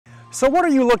So what are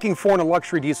you looking for in a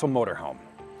luxury diesel motorhome?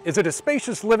 Is it a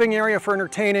spacious living area for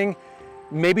entertaining?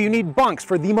 Maybe you need bunks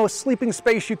for the most sleeping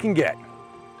space you can get.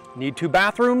 Need 2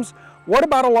 bathrooms? What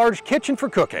about a large kitchen for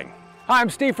cooking? Hi, I'm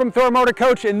Steve from Thor Motor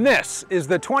Coach, and this is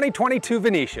the 2022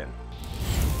 Venetian.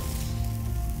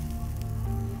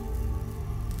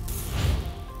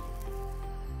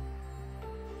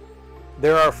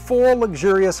 There are 4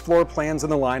 luxurious floor plans in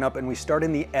the lineup, and we start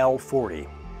in the L40.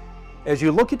 As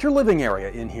you look at your living area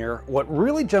in here, what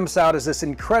really jumps out is this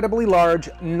incredibly large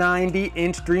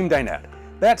 90-inch dream dinette.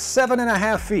 That's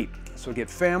 7.5 feet. So get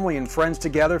family and friends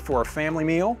together for a family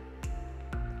meal,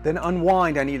 then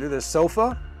unwind on either the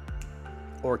sofa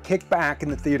or kick back in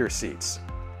the theater seats.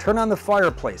 Turn on the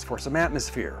fireplace for some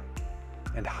atmosphere.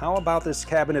 And how about this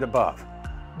cabinet above?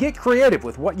 Get creative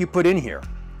with what you put in here.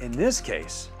 In this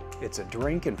case, it's a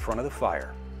drink in front of the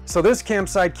fire. So this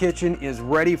campsite kitchen is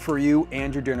ready for you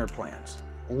and your dinner plans.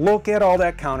 Look at all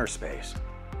that counter space.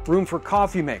 Room for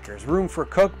coffee makers, room for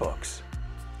cookbooks.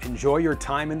 Enjoy your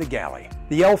time in the galley.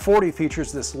 The L40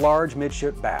 features this large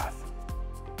midship bath.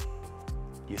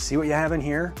 You see what you have in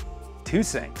here? 2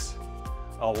 sinks,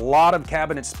 a lot of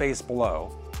cabinet space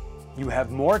below. You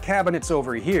have more cabinets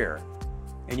over here,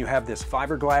 and you have this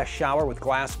fiberglass shower with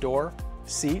glass door,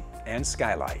 seat, and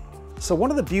skylight. So one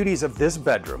of the beauties of this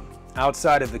bedroom,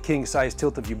 outside of the king-size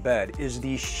tilt-a-view bed, is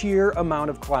the sheer amount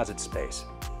of closet space.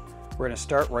 We're going to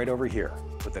start right over here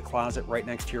with the closet right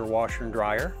next to your washer and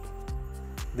dryer.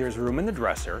 There's room in the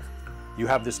dresser. You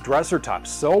have this dresser top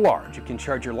so large you can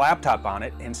charge your laptop on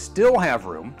it and still have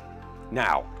room.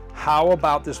 Now, how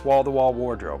about this wall-to-wall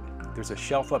wardrobe? There's a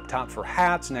shelf up top for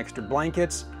hats and extra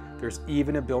blankets. There's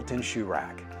even a built-in shoe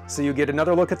rack. So you get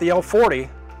another look at the L40.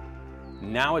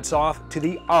 Now it's off to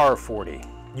the R40.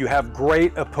 You have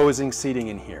great opposing seating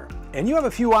in here, and you have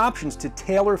a few options to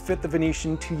tailor fit the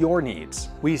Venetian to your needs.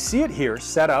 We see it here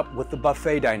set up with the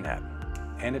buffet dinette,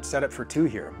 and it's set up for 2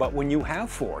 here, but when you have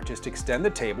 4, just extend the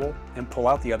table and pull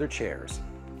out the other chairs.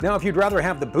 Now, if you'd rather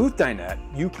have the booth dinette,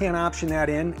 you can option that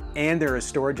in, and there is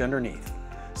storage underneath.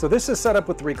 So this is set up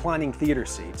with the reclining theater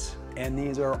seats, and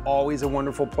these are always a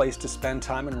wonderful place to spend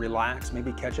time and relax,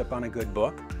 maybe catch up on a good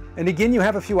book. And again, you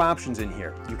have a few options in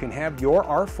here. You can have your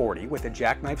R40 with a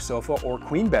jackknife sofa or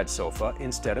queen bed sofa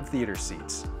instead of theater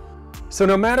seats. So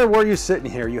no matter where you sit in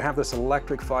here, you have this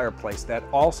electric fireplace that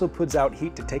also puts out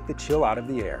heat to take the chill out of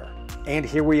the air. And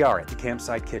here we are at the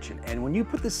campsite kitchen. And when you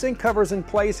put the sink covers in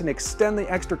place and extend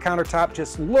the extra countertop,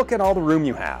 just look at all the room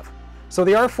you have. So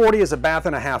the R40 is a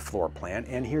bath-and-a-half floor plan,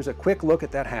 and here's a quick look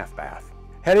at that half bath.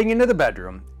 Heading into the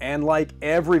bedroom, and like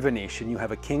every Venetian, you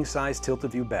have a king-size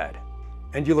tilt-a-view bed.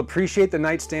 And you'll appreciate the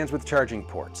nightstands with charging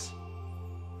ports.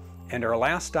 And our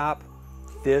last stop,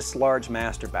 this large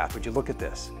master bath. Would you look at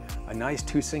this? A nice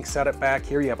 2-sink setup back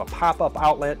here. You have a pop-up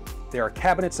outlet. There are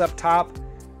cabinets up top,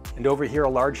 and over here a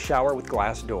large shower with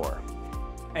glass door.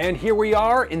 And here we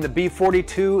are in the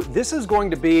B42. This is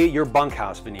going to be your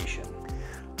bunkhouse Venetian.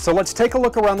 So let's take a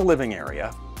look around the living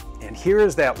area. And here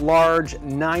is that large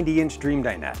 90-inch dream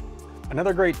dinette.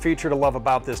 Another great feature to love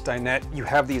about this dinette, you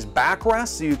have these backrests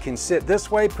so you can sit this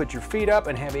way, put your feet up,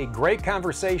 and have a great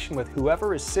conversation with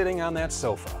whoever is sitting on that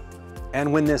sofa.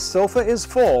 And when this sofa is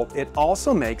full, it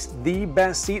also makes the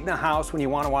best seat in the house when you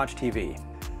want to watch TV.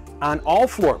 On all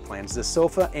floor plans, the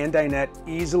sofa and dinette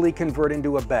easily convert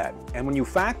into a bed. And when you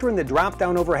factor in the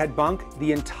drop-down overhead bunk,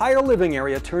 the entire living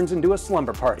area turns into a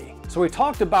slumber party. So we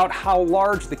talked about how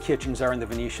large the kitchens are in the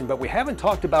Venetian, but we haven't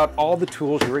talked about all the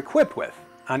tools you're equipped with.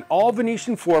 On all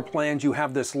Venetian floor plans, you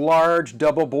have this large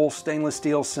double bowl stainless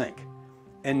steel sink.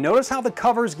 And notice how the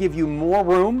covers give you more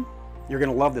room. You're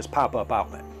going to love this pop-up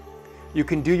outlet. You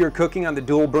can do your cooking on the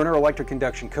dual burner electric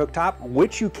induction cooktop,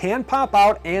 which you can pop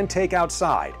out and take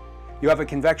outside. You have a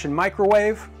convection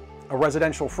microwave, a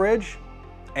residential fridge,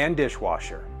 and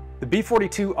dishwasher. The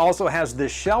B42 also has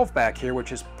this shelf back here,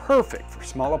 which is perfect for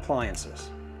small appliances.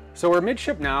 So we're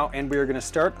midship now, and we are going to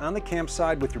start on the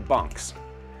campsite with your bunks.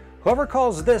 Whoever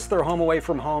calls this their home away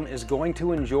from home is going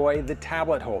to enjoy the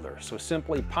tablet holder. So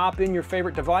simply pop in your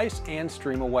favorite device and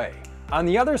stream away. On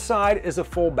the other side is a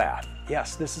full bath.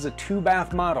 Yes, this is a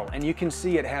 2-bath model, and you can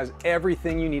see it has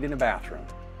everything you need in a bathroom.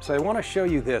 So I want to show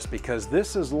you this because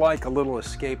this is like a little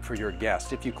escape for your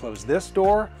guests. If you close this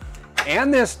door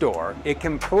and this door, it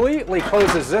completely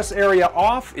closes this area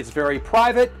off. It's very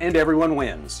private and everyone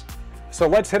wins. So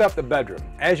let's hit up the bedroom.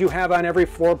 As you have on every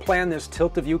floor plan, this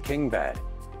tilt-a-view king bed.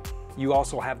 You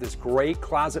also have this great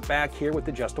closet back here with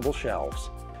adjustable shelves.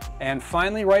 And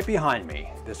finally, right behind me,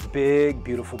 this big,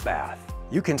 beautiful bath.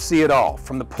 You can see it all,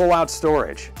 from the pull-out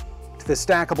storage to the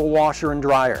stackable washer and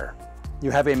dryer.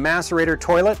 You have a macerator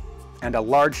toilet, and a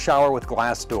large shower with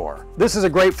glass door. This is a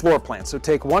great floor plan, so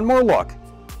take one more look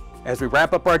as we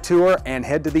wrap up our tour and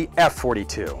head to the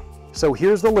F42. So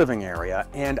here's the living area,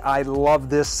 and I love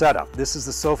this setup. This is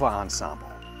the sofa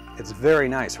ensemble. It's very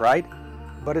nice, right?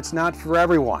 But it's not for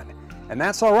everyone, and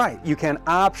that's all right. You can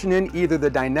option in either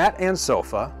the dinette and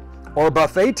sofa or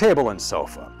buffet table and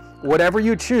sofa. Whatever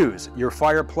you choose, your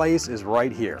fireplace is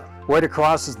right here. Right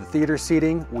across is the theater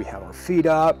seating. We have our feet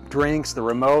up, drinks, the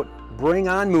remote. Bring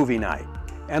on movie night.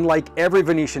 And like every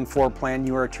Venetian floor plan,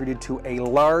 you are treated to a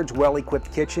large,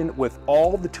 well-equipped kitchen with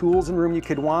all the tools and room you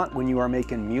could want when you are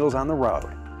making meals on the road.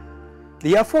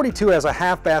 The F42 has a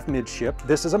half bath midship.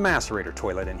 This is a macerator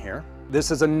toilet in here.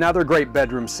 This is another great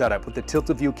bedroom setup with the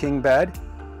tilt-a-view king bed.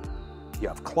 You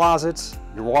have closets,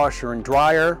 your washer and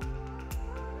dryer.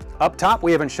 Up top,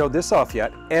 we haven't showed this off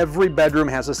yet. Every bedroom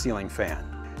has a ceiling fan.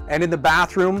 And in the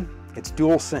bathroom, it's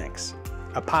dual sinks,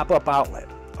 a pop-up outlet,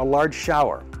 a large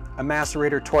shower, a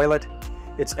macerator toilet.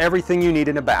 It's everything you need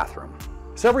in a bathroom.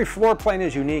 So every floor plan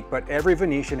is unique, but every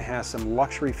Venetian has some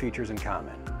luxury features in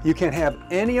common. You can have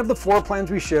any of the floor plans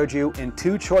we showed you in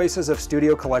two choices of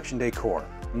studio collection decor,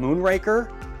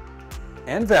 Moonraker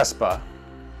and Vespa,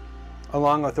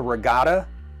 along with a Regatta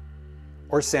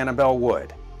or Sanibel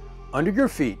wood. Under your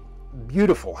feet,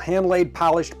 beautiful hand-laid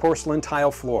polished porcelain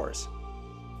tile floors.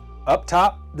 Up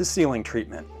top, the ceiling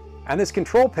treatment. And this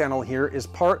control panel here is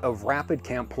part of Rapid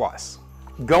Camp Plus.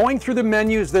 Going through the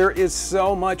menus, there is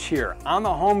so much here. On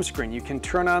the home screen, you can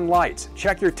turn on lights,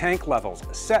 check your tank levels,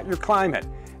 set your climate,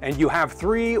 and you have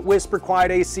 3 Whisper Quiet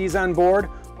ACs on board,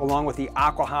 along with the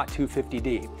AquaHot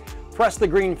 250D. Press the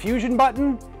green Fusion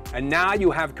button, and now you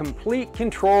have complete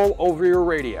control over your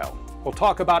radio. We'll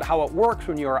talk about how it works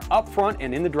when you are up front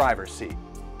and in the driver's seat.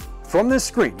 From this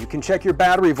screen, you can check your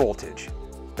battery voltage.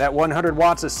 That 100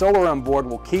 watts of solar on board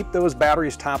will keep those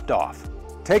batteries topped off.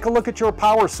 Take a look at your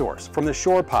power source, from the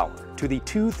shore power to the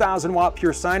 2,000 watt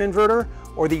pure sine inverter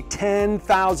or the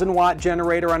 10,000 watt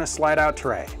generator on a slide out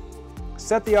tray.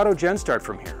 Set the auto gen start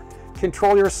from here.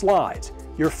 Control your slides,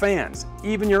 your fans,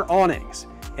 even your awnings.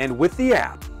 And with the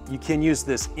app, you can use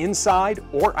this inside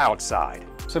or outside.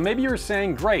 So maybe you're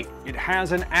saying, great, it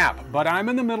has an app, but I'm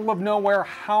in the middle of nowhere.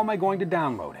 How am I going to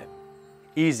download it?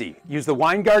 Easy. Use the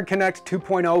Wineguard Connect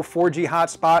 2.0 4G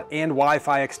hotspot and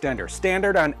Wi-Fi extender,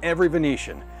 standard on every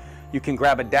Venetian. You can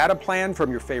grab a data plan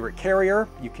from your favorite carrier.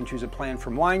 You can choose a plan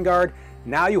from Wineguard.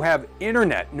 Now you have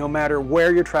internet no matter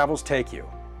where your travels take you.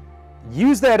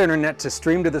 Use that internet to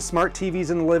stream to the smart TVs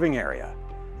in the living area.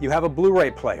 You have a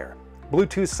Blu-ray player,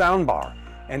 Bluetooth soundbar,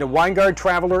 and a Wineguard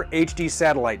Traveler HD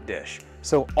satellite dish.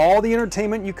 So all the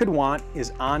entertainment you could want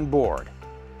is on board.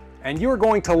 And you're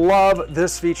going to love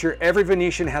this feature. Every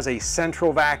Venetian has a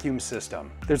central vacuum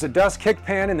system. There's a dust kick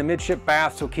pan in the midship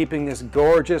bath, so keeping this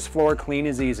gorgeous floor clean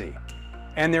is easy.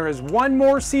 And there is one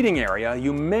more seating area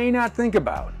you may not think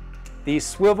about. These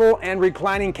swivel and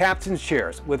reclining captain's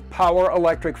chairs with power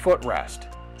electric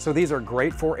footrest. So these are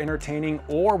great for entertaining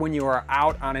or when you are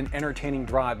out on an entertaining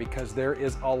drive, because there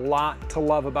is a lot to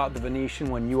love about the Venetian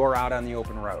when you are out on the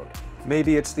open road.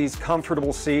 Maybe it's these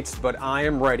comfortable seats, but I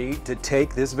am ready to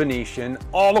take this Venetian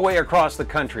all the way across the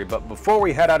country. But before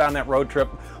we head out on that road trip,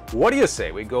 what do you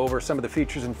say we go over some of the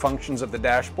features and functions of the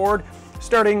dashboard?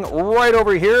 Starting right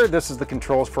over here, this is the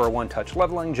controls for our one-touch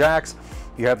leveling jacks.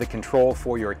 You have the control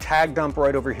for your tag dump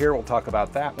right over here. We'll talk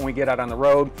about that when we get out on the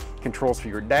road. Controls for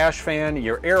your dash fan,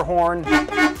 your air horn.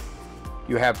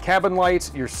 You have cabin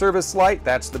lights, your service light,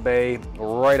 that's the bay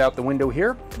right out the window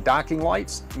here. Docking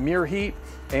lights, mirror heat,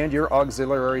 and your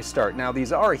auxiliary start. Now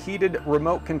these are heated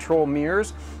remote control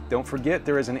mirrors. Don't forget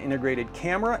there is an integrated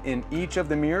camera in each of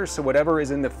the mirrors, so whatever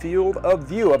is in the field of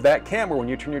view of that camera when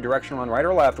you turn your direction on right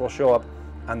or left will show up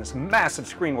on this massive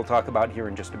screen we'll talk about here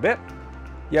in just a bit.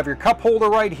 You have your cup holder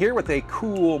right here with a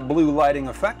cool blue lighting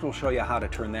effect. We'll show you how to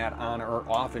turn that on or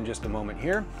off in just a moment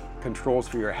here. Controls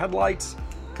for your headlights,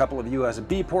 a couple of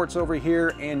USB ports over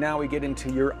here, and now we get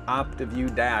into your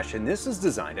OptiView dash. And this is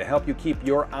designed to help you keep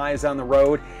your eyes on the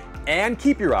road and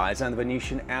keep your eyes on the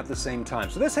Venetian at the same time.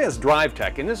 So this has Drive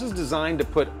Tech, and this is designed to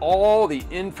put all the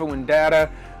info and data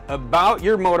about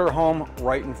your motorhome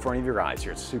right in front of your eyes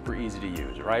here. It's super easy to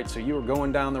use, right? So you are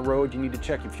going down the road, you need to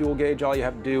check your fuel gauge, all you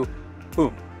have to do,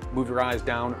 boom, move your eyes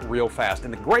down real fast.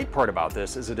 And the great part about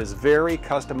this is it is very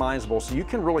customizable, so you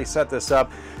can really set this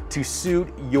up to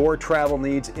suit your travel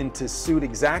needs and to suit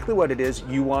exactly what it is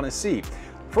you want to see.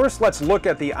 First, let's look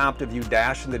at the OptiView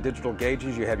dash and the digital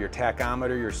gauges. You have your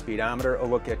tachometer, your speedometer, a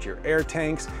look at your air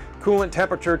tanks, coolant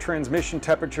temperature, transmission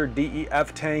temperature,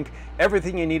 DEF tank.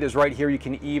 Everything you need is right here. You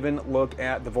can even look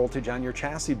at the voltage on your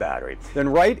chassis battery. Then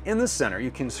right in the center, you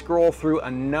can scroll through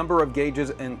a number of gauges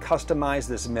and customize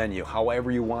this menu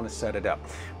however you want to set it up.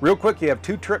 Real quick, you have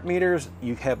 2 trip meters.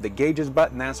 You have the gauges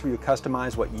button. That's where you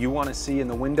customize what you want to see in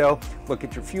the window. Look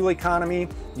at your fuel economy.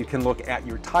 You can look at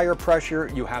your tire pressure.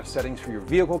 You have settings for your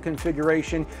vehicle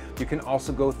configuration. You can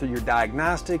also go through your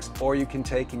diagnostics, or you can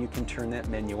take and you can turn that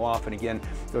menu off. And again,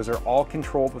 those are all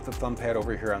controlled with the thumb pad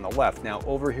over here on the left. Now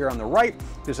over here on the right,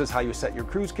 this is how you set your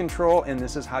cruise control, and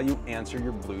this is how you answer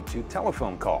your Bluetooth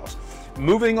telephone calls.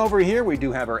 Moving over here, we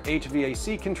do have our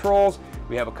HVAC controls.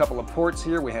 We have a couple of ports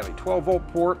here. We have a 12-volt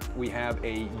port. We have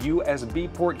a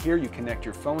USB port here. You connect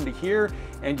your phone to here,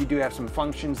 and you do have some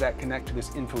functions that connect to this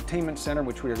infotainment center,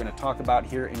 which we are going to talk about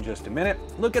here in just a minute.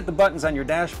 Look at the buttons on your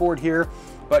dashboard here.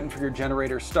 Button for your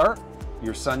generator start,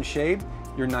 your sunshade,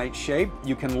 your night shade.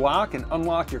 You can lock and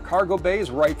unlock your cargo bays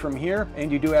right from here,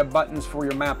 and you do have buttons for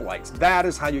your map lights. That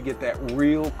is how you get that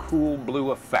real cool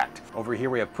blue effect. Over here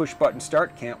we have push button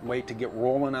start. Can't wait to get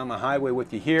rolling on the highway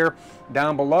with you here.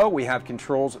 Down below we have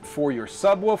controls for your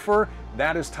subwoofer.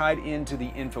 That is tied into the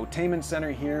infotainment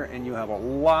center here, and you have a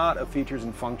lot of features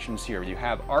and functions here. You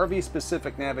have RV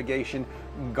specific navigation,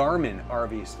 Garmin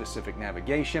RV specific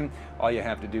navigation. All you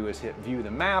have to do is hit view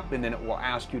the map, and then it will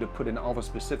ask you to put in all the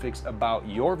specifics about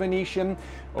your Venetian.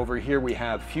 Over here we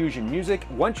have Fusion Music.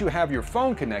 Once you have your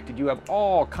phone connected, you have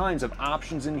all kinds of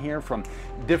options in here from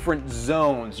different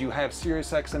zones. You have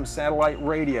SiriusXM satellite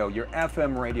radio, your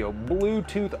FM radio,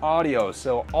 Bluetooth audio,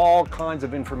 so all kinds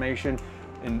of information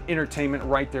and entertainment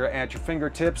right there at your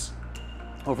fingertips.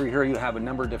 Over here you have a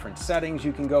number of different settings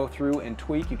you can go through and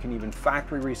tweak. You can even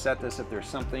factory reset this if there's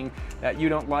something that you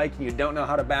don't like and you don't know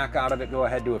how to back out of it. Go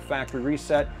ahead, do a factory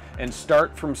reset and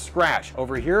start from scratch.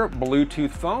 Over here,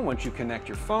 Bluetooth phone. Once you connect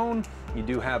your phone, you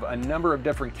do have a number of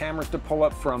different cameras to pull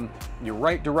up from your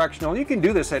right directional. You can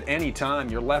do this at any time,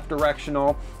 your left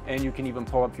directional, and you can even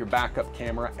pull up your backup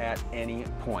camera at any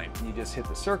point. You just hit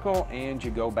the circle and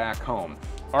you go back home.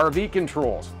 RV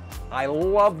controls. I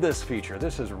love this feature.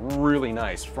 This is really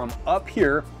nice. From up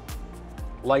here,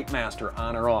 light master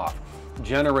on or off.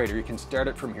 Generator, you can start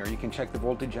it from here. You can check the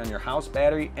voltage on your house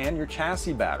battery and your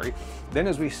chassis battery. Then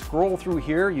as we scroll through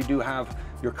here, you do have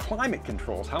your climate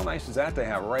controls. How nice is that to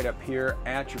have right up here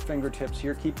at your fingertips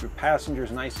here? Keep your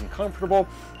passengers nice and comfortable.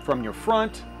 From your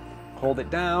front, hold it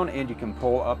down and you can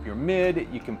pull up your mid,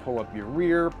 you can pull up your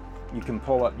rear, you can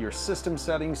pull up your system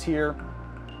settings here.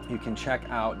 You can check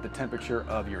out the temperature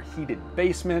of your heated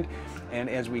basement. And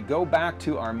as we go back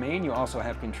to our main, you also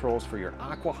have controls for your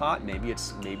aqua hot. Maybe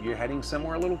you're heading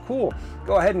somewhere a little cool.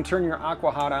 Go ahead and turn your aqua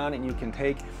hot on and you can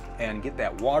take and get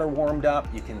that water warmed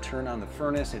up. You can turn on the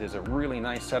furnace. It is a really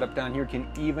nice setup down here. You can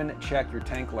even check your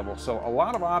tank level. So a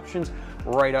lot of options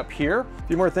right up here. A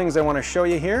few more things I want to show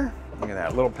you here. Look at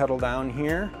that little pedal down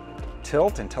here.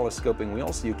 Tilt and telescoping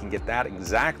wheels, so you can get that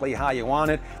exactly how you want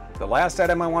it. The last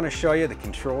item I want to show you, the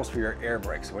controls for your air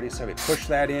brakes. What do you say we push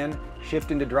that in,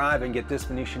 shift into drive, and get this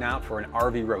Venetian out for an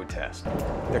RV road test.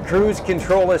 The cruise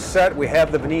control is set. We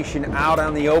have the Venetian out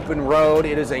on the open road.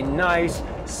 It is a nice,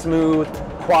 smooth,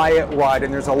 quiet ride,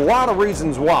 and there's a lot of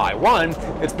reasons why. One,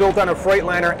 it's built on a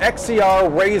Freightliner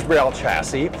XCR raised rail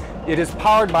chassis. It is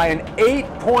powered by an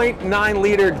 8.9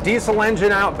 liter diesel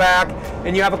engine out back,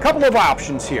 and you have a couple of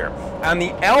options here. On the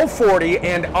L40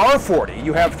 and R40,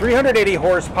 you have 380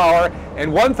 horsepower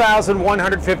and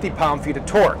 1,150 pound-feet of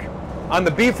torque. On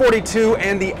the B42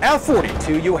 and the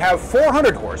F42, you have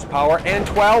 400 horsepower and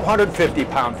 1,250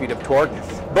 pound-feet of torque.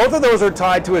 Both of those are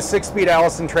tied to a 6-speed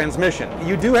Allison transmission.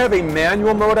 You do have a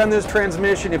manual mode on this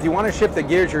transmission. If you want to shift the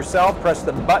gears yourself, press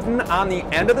the button on the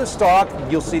end of the stalk.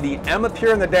 You'll see the M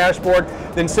appear on the dashboard,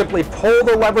 then simply pull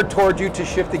the lever towards you to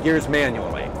shift the gears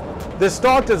manually. This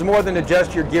stalk does more than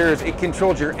adjust your gears. It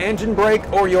controls your engine brake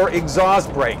or your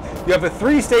exhaust brake. You have a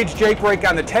 3-stage Jake brake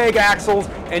on the tag axles,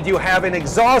 and you have an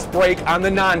exhaust brake on the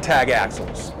non-tag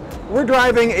axles. We're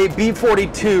driving a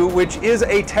B42, which is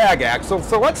a tag axle,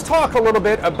 so let's talk a little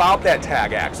bit about that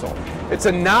tag axle. It's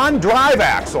a non-drive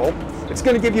axle. It's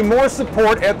going to give you more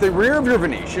support at the rear of your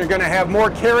Venetian. You're going to have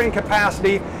more carrying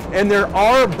capacity, and there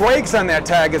are brakes on that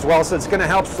tag as well, so it's going to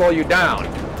help slow you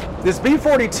down. This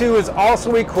B42 is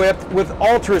also equipped with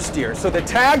Ultra Steer, so the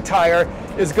tag tire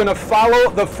is going to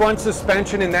follow the front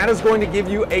suspension, and that is going to give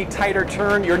you a tighter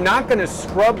turn. You're not going to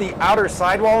scrub the outer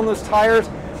sidewall on those tires,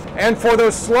 and for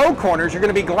those slow corners, you're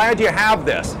going to be glad you have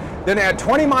this. Then at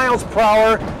 20 miles per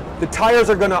hour, the tires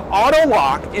are going to auto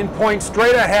lock and point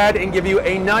straight ahead and give you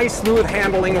a nice smooth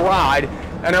handling ride.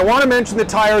 And I want to mention the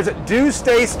tires do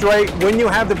stay straight when you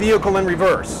have the vehicle in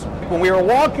reverse. When we were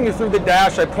walking through the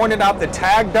dash, I pointed out the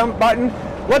tag dump button.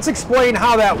 Let's explain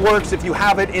how that works if you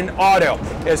have it in auto.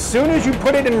 As soon as you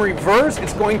put it in reverse,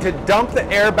 it's going to dump the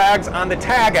airbags on the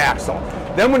tag axle.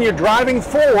 Then when you're driving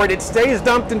forward, it stays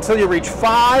dumped until you reach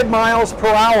 5 miles per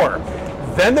hour.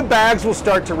 Then the bags will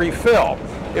start to refill.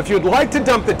 If you'd like to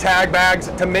dump the tag bags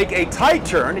to make a tight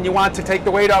turn and you want to take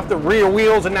the weight off the rear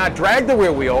wheels and not drag the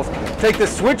rear wheels, take the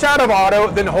switch out of auto,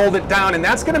 then hold it down, and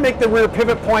that's going to make the rear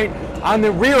pivot point on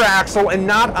the rear axle and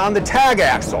not on the tag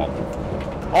axle.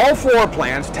 All floor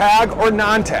plans, tag or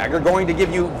non-tag, are going to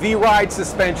give you V-ride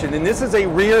suspension, and this is a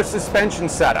rear suspension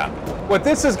setup. What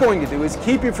this is going to do is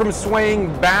keep you from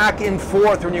swaying back and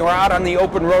forth when you're out on the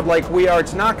open road like we are.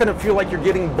 It's not going to feel like you're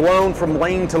getting blown from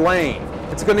lane to lane.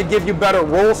 It's going to give you better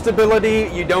roll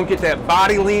stability. You don't get that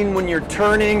body lean when you're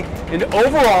turning, and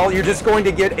overall you're just going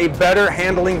to get a better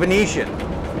handling Venetian.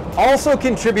 Also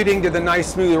contributing to the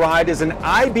nice smooth ride is an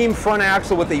I-beam front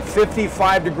axle with a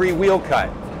 55-degree wheel cut.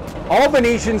 All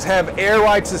Venetians have air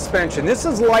ride suspension. This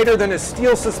is lighter than a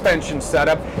steel suspension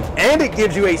setup, and it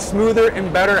gives you a smoother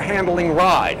and better handling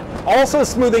ride. Also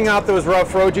smoothing out those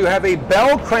rough roads, you have a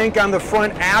bell crank on the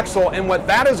front axle, and what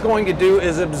that is going to do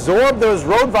is absorb those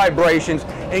road vibrations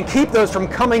and keep those from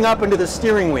coming up into the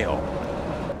steering wheel.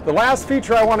 The last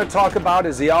feature I want to talk about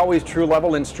is the Always True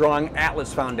Level and Strong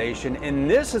Atlas Foundation, and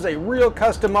this is a real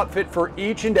custom upfit for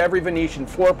each and every Venetian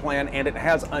floor plan, and it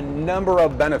has a number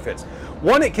of benefits.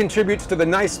 One, it contributes to the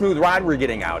nice smooth ride we're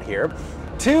getting out here.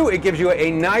 Two, it gives you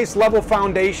a nice level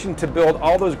foundation to build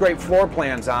all those great floor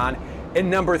plans on.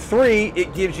 And number three,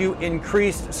 it gives you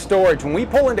increased storage. When we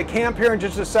pull into camp here in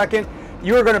just a second,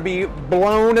 you're going to be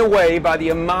blown away by the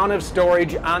amount of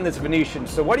storage on this Venetian.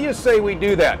 So what do you say we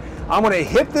do that? I'm going to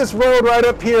hit this road right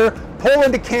up here, pull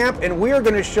into camp, and we are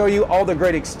going to show you all the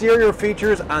great exterior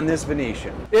features on this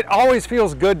Venetian. It always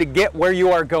feels good to get where you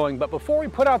are going, but before we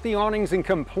put out the awnings and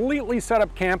completely set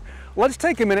up camp, let's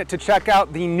take a minute to check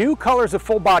out the new colors of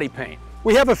full body paint.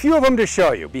 We have a few of them to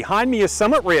show you. Behind me is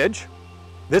Summit Ridge,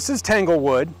 this is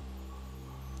Tanglewood,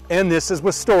 and this is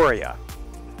Wisteria.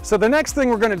 So the next thing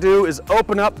we're going to do is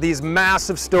open up these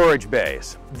massive storage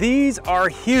bays. These are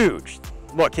huge.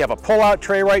 Look, you have a pull-out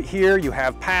tray right here, you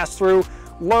have pass-through,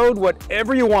 load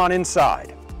whatever you want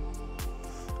inside.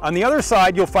 On the other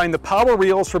side, you'll find the power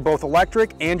reels for both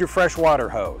electric and your freshwater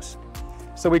hose.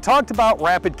 So we talked about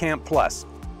Rapid Camp Plus.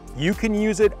 You can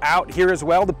use it out here as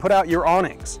well to put out your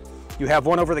awnings. You have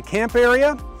one over the camp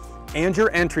area and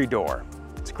your entry door.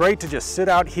 It's great to just sit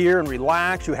out here and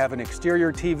relax. You have an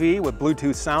exterior TV with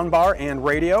Bluetooth soundbar and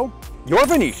radio. Your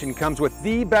Venetian comes with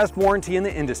the best warranty in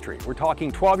the industry. We're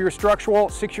talking 12-year structural,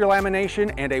 6-year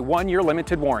lamination, and a 1-year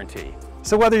limited warranty.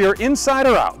 So whether you're inside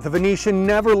or out, the Venetian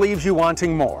never leaves you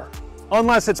wanting more,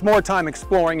 unless it's more time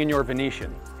exploring in your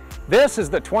Venetian. This is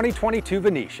the 2022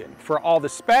 Venetian. For all the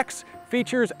specs,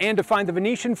 features, and to find the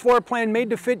Venetian floor plan made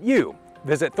to fit you,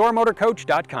 visit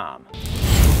thormotorcoach.com.